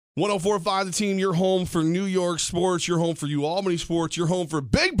104.5 The Team, your home for New York sports, your home for Albany sports, your home for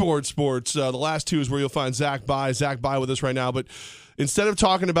big board sports. The last two is where you'll find Zach By with us right now. But instead of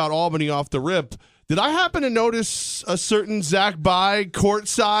talking about Albany off the rip, did I happen to notice a certain Zach By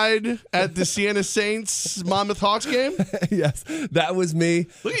courtside at the Siena Saints Monmouth Hawks game? Yes, that was me.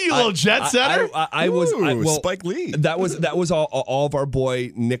 Look at you, little jet setter. I was Spike Lee. That was all of our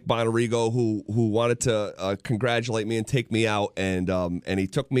boy Nick Bonarigo who wanted to congratulate me and take me out, and he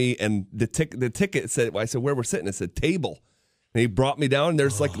took me, and the ticket said, I said where we're sitting, it said table, and he brought me down. And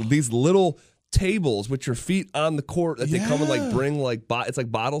there's like these little tables with your feet on the court that they come and like bring it's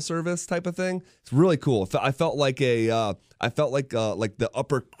like bottle service type of thing. It's really cool. I felt like the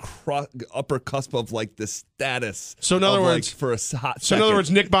upper cusp of like the status. So in other words, like, for a hot second. So in other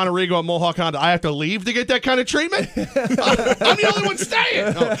words, Nick Bonarigo at Mohawk Honda, I have to leave to get that kind of treatment? I'm the only one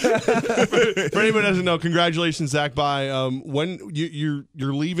staying. No. For anybody who doesn't know, congratulations, Zach By. When you're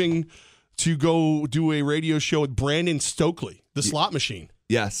leaving to go do a radio show with Brandon Stokely, the slot machine.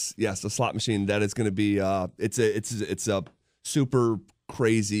 Yes, the slot machine. That is going to be it's a super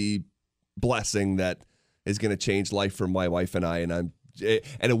crazy blessing that is going to change life for my wife and I. And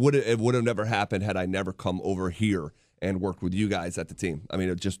it would have never happened had I never come over here and worked with you guys at the team. I mean,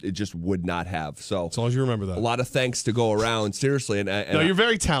 it just would not have. So as long as you remember that, a lot of thanks to go around. Seriously, and no, you're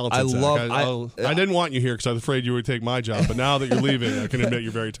very talented. I didn't want you here because I was afraid you would take my job. But now that you're leaving, I can admit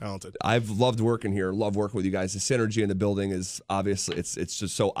you're very talented. I've loved working here. Love working with you guys. The synergy in the building is obviously it's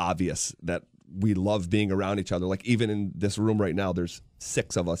just so obvious that we love being around each other. Like even in this room right now, there's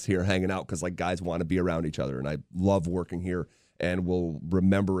 6 of us here hanging out because like guys want to be around each other, and I love working here and will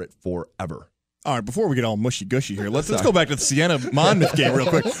remember it forever. All right, before we get all mushy-gushy here, let's go back to the Siena Monmouth game real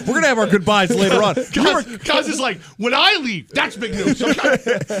quick. We're going to have our goodbyes later on. Kaz is like, when I leave, that's big news. Okay?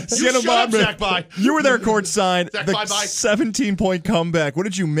 Siena Monmouth, Zach By. You were there courtside. Zach the By. 17-point comeback. What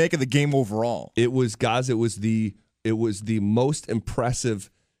did you make of the game overall? It was the most impressive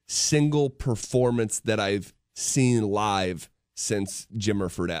single performance that I've seen live since Jimmer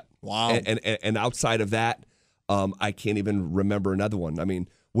Fredette. Wow. And outside of that, I can't even remember another one. I mean,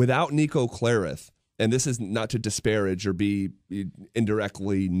 without Nico Clarith, and this is not to disparage or be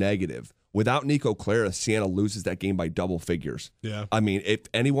indirectly negative, without Nico Clarith, Siena loses that game by double figures. Yeah. I mean, if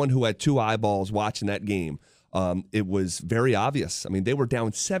anyone who had 2 eyeballs watching that game, it was very obvious. I mean, they were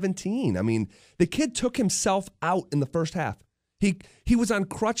down 17. I mean, the kid took himself out in the first half. He was on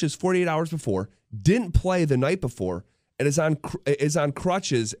crutches 48 hours before, didn't play the night before, and is on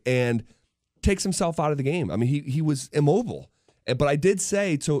crutches and takes himself out of the game. I mean, he was immobile. But I did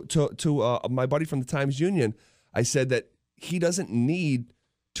say to my buddy from the Times-Union, I said that he doesn't need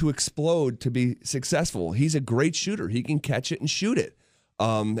to explode to be successful. He's a great shooter. He can catch it and shoot it.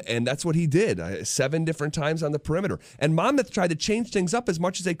 And that's what he did, 7 different times on the perimeter. And Monmouth tried to change things up as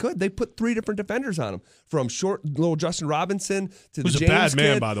much as they could. They put 3 different defenders on him, from short little Justin Robinson to the James kid. Who's a bad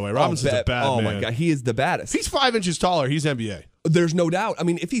man, by the way. Robinson's a bad man. Oh, my God. He is the baddest. He's 5 inches taller. He's NBA. There's no doubt. I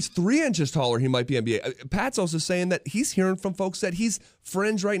mean, if he's 3 inches taller, he might be NBA. Pat's also saying that he's hearing from folks that he's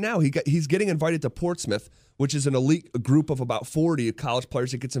fringe right now. He's getting invited to Portsmouth, which is an elite group of about 40 college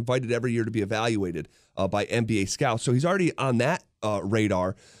players that gets invited every year to be evaluated by NBA scouts. So he's already on that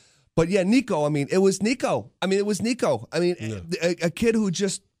radar. But yeah, Nico, I mean, it was Nico. I mean, a kid who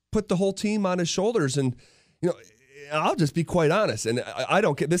just put the whole team on his shoulders. And, you know, I'll just be quite honest, and I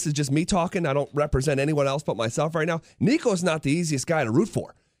don't get, this is just me talking. I don't represent anyone else but myself right now. Nico's not the easiest guy to root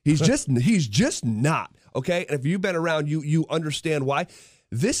for. He's just not, okay? And if you've been around, you understand why.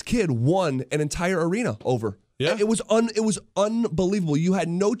 This kid won an entire arena over. Yeah. It was unbelievable. You had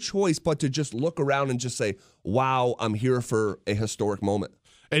no choice but to just look around and just say, wow, I'm here for a historic moment.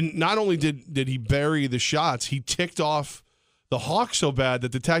 And not only did he bury the shots, he ticked off the Hawks so bad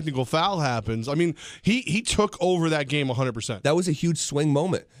that the technical foul happens. I mean, he took over that game 100%. That was a huge swing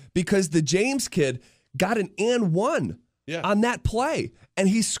moment because the James kid got an and one on that play, and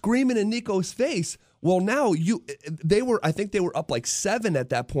he's screaming in Nico's face. Well, now I think they were up like 7 at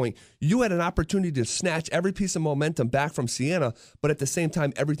that point. You had an opportunity to snatch every piece of momentum back from Siena, but at the same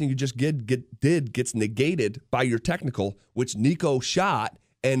time, everything you just did gets negated by your technical, which Nico shot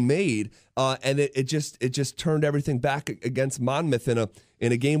and made, and it just turned everything back against Monmouth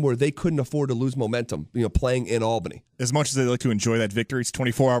in a game where they couldn't afford to lose momentum, playing in Albany. As much as they like to enjoy that victory, it's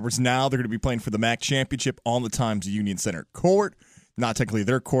 24 hours now. They're going to be playing for the MAC championship on the Times Union Center court. Not technically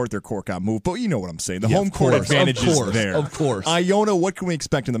their court got moved, but you know what I'm saying. The home court advantage is there. Of course. Iona, what can we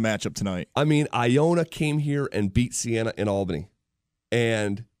expect in the matchup tonight? I mean, Iona came here and beat Siena in Albany,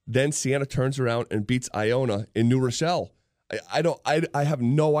 and then Siena turns around and beats Iona in New Rochelle. I have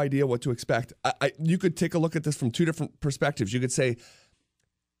no idea what to expect. You could take a look at this from 2 different perspectives. You could say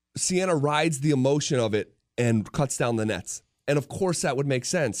Siena rides the emotion of it and cuts down the nets. And, of course, that would make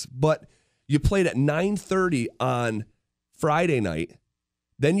sense. But you played at 9:30 on Friday night.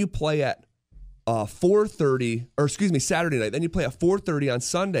 Then you play at 4:30, or excuse me, Saturday night. Then you play at 4:30 on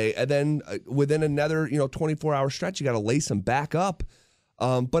Sunday. And then within another 24-hour stretch, you got to lace them back up.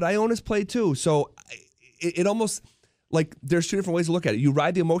 But Iona's played too. So it almost, like, there's two different ways to look at it. You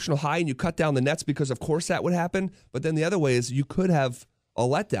ride the emotional high and you cut down the nets because, of course, that would happen. But then the other way is you could have a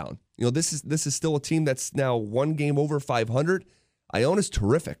letdown. This is still a team that's now one game over 500. Iona's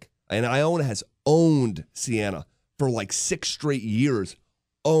terrific. And Iona has owned Siena for like 6 straight years.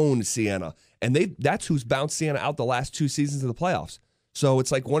 Owned Siena. And that's who's bounced Siena out the last 2 seasons of the playoffs. So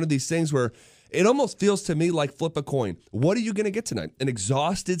it's like one of these things where it almost feels to me like flip a coin. What are you going to get tonight? An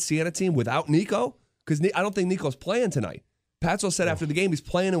exhausted Siena team without Nico? Because I don't think Nico's playing tonight. Patso said after the game he's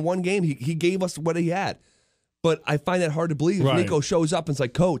playing in one game. He gave us what he had. But I find that hard to believe. Right. Nico shows up and it's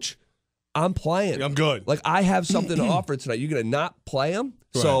like, Coach, I'm playing. I'm good. Like, I have something to offer tonight. You're going to not play him?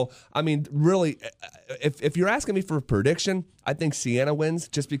 Right. So, I mean, really, if you're asking me for a prediction, I think Siena wins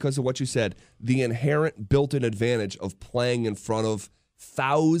just because of what you said. The inherent built-in advantage of playing in front of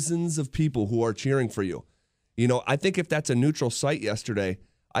thousands of people who are cheering for you. I think if that's a neutral site yesterday,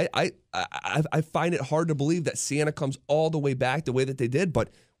 I find it hard to believe that Siena comes all the way back the way that they did. But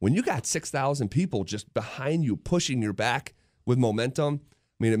when you got 6,000 people just behind you, pushing your back with momentum,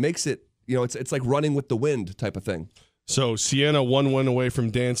 I mean, it makes it, it's like running with the wind type of thing. So Siena 1 win away from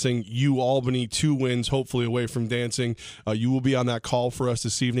dancing. You, Albany, 2 wins, hopefully away from dancing. You will be on that call for us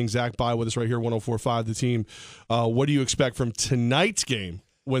this evening. Zach By with us right here, 104.5 The Team. What do you expect from tonight's game?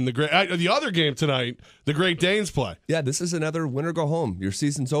 When the other game tonight, the Great Danes play. Yeah, this is another win or go home. Your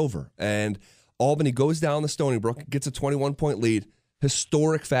season's over. And Albany goes down to Stony Brook, gets a 21-point lead,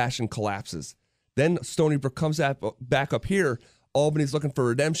 historic fashion collapses. Then Stony Brook comes back up here. Albany's looking for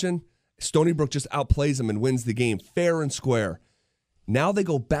redemption. Stony Brook just outplays them and wins the game fair and square. Now they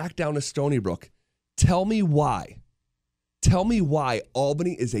go back down to Stony Brook. Tell me why. Tell me why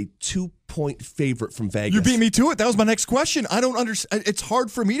Albany is a 2-point favorite from Vegas. You beat me to it. That was my next question. I don't understand. It's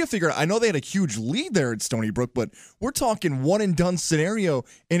hard for me to figure out. I know they had a huge lead there at Stony Brook, but we're talking one-and-done scenario,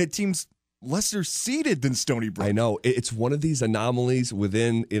 and it seems lesser seeded than Stony Brook. I know. It's one of these anomalies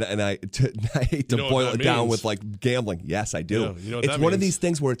within, and I hate to boil it down with like gambling. Yes, I do. It's one of these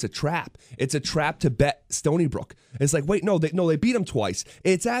things where it's a trap. It's a trap to bet Stony Brook. It's like, wait, no, they beat them twice.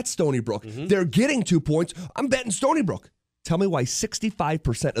 It's at Stony Brook. Mm-hmm. They're getting 2 points. I'm betting Stony Brook. Tell me why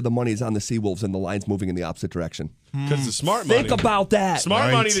 65% of the money is on the Seawolves and the line's moving in the opposite direction. Because the smart money. Think about that.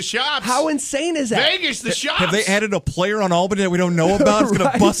 Smart money, the shops. How insane is that? Vegas, the shops. Have they added a player on Albany that we don't know about? It's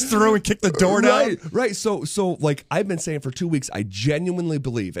going to bust through and kick the door down? Right. So like I've been saying for 2 weeks, I genuinely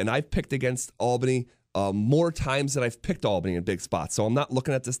believe, and I've picked against Albany more times than I've picked Albany in big spots. So I'm not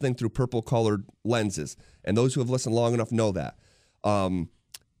looking at this thing through purple-colored lenses. And those who have listened long enough know that.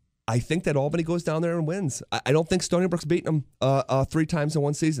 I think that Albany goes down there and wins. I don't think Stony Brook's beaten them 3 times in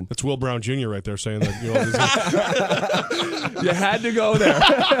one season. That's Will Brown Jr. right there saying that. You had to go there.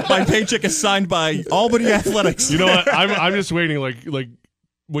 My paycheck is signed by Albany Athletics. You know what? I'm just waiting. Like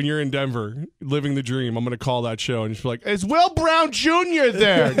when you're in Denver, living the dream, I'm going to call that show and just be like, "Is Will Brown Jr.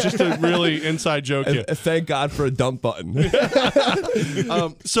 there?" Just a really inside joke. Thank God for a dump button.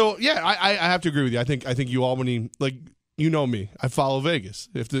 So yeah, I have to agree with you. I think you Albany, like. You know me. I follow Vegas.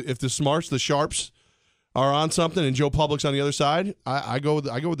 If the smarts, the sharps, are on something, and Joe Public's on the other side, I go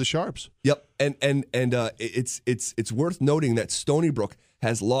with the sharps. Yep. And it's worth noting that Stony Brook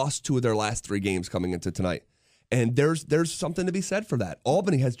has lost 2 of their last 3 games coming into tonight, and there's something to be said for that.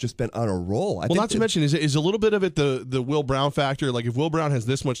 Albany has just been on a roll. Not to mention is a little bit of it the Will Brown factor. Like if Will Brown has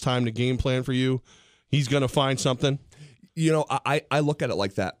this much time to game plan for you, he's going to find something. I look at it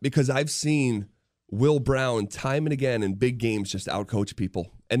like that because I've seen Will Brown, time and again in big games, just outcoach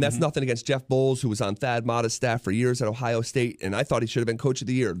people. And that's nothing against Jeff Bowles, who was on Thad Matta's staff for years at Ohio State, and I thought he should have been Coach of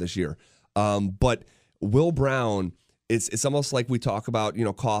the Year this year. But Will Brown, it's almost like we talk about,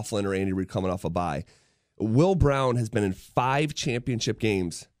 Coughlin or Andy Reid coming off a bye. Will Brown has been in 5 championship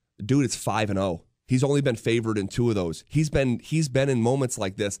games. Dude, it's 5-0. He's only been favored in 2 of those. He's been in moments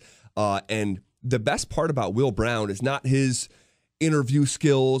like this. And the best part about Will Brown is not his interview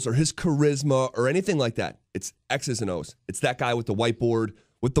skills or his charisma or anything like that. It's X's and O's. It's that guy with the whiteboard,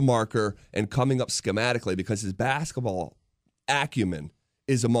 with the marker, and coming up schematically because his basketball acumen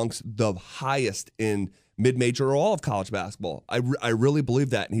is amongst the highest in mid-major or all of college basketball. I really believe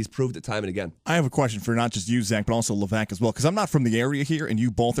that, and he's proved it time and again. I have a question for not just you, Zach, but also Levack as well, because I'm not from the area here, and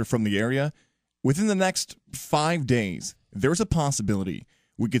you both are from the area. Within the next 5 days, there's a possibility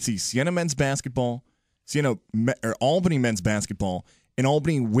we could see Siena men's basketball, Albany men's basketball, and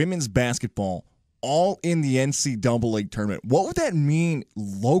Albany women's basketball all in the NCAA tournament. What would that mean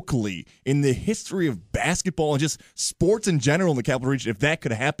locally in the history of basketball and just sports in general in the Capital Region if that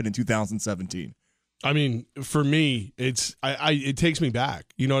could happen in 2017? I mean, for me, it takes me back.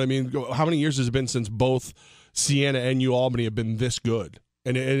 You know what I mean? How many years has it been since both Siena and Albany have been this good?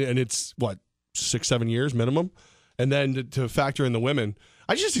 And it's, what, 6-7 years minimum? And then to factor in the women,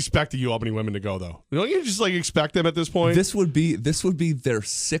 I just expect the Albany women to go, though. Don't you just expect them at this point? This would be their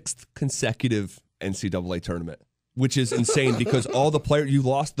 6th consecutive NCAA tournament, which is insane because all the players you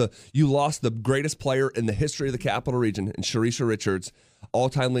lost the greatest player in the history of the Capital Region, in Sharisha Richards,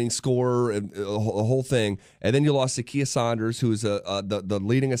 all-time leading scorer, and the whole thing, and then you lost Zakiya Saunders, who is the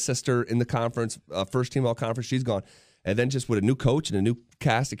leading assister in the conference, first team all conference. She's gone, and then just with a new coach and a new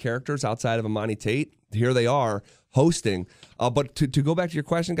cast of characters outside of Imani Tate, here they are hosting. But to go back to your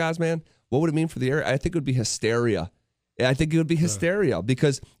question, guys, man, what would it mean for the area? I think it would be hysteria. I think it would be hysteria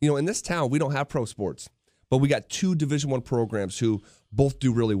because, in this town, we don't have pro sports, but we got 2 Division I programs who both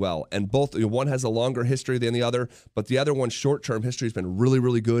do really well. And both, one has a longer history than the other, but the other one's short-term history has been really,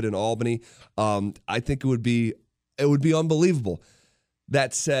 really good in Albany. I think it would be unbelievable.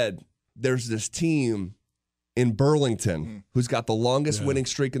 That said, there's this team in Burlington who's got the longest winning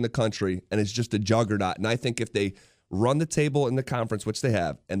streak in the country and is just a juggernaut. And I think if they run the table in the conference, which they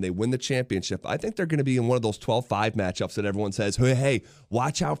have, and they win the championship, I think they're going to be in one of those 12-5 matchups that everyone says, hey,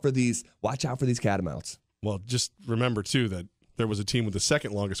 watch out for these Catamounts. Well, just remember, too, that there was a team with the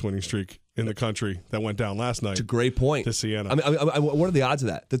second longest winning streak in the country that went down last night. It's a great point. To Siena. I mean, what are the odds of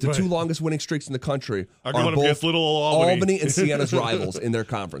that? That the 2 longest winning streaks in the country are both little Albany and Siena's rivals in their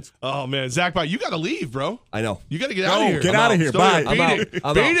conference. Oh, man. Zach, you got to leave, bro. I know. You got to get out of here. Get out of here. Bye.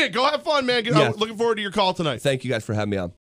 Beat it. Go have fun, man. Looking forward to your call tonight. Thank you guys for having me on.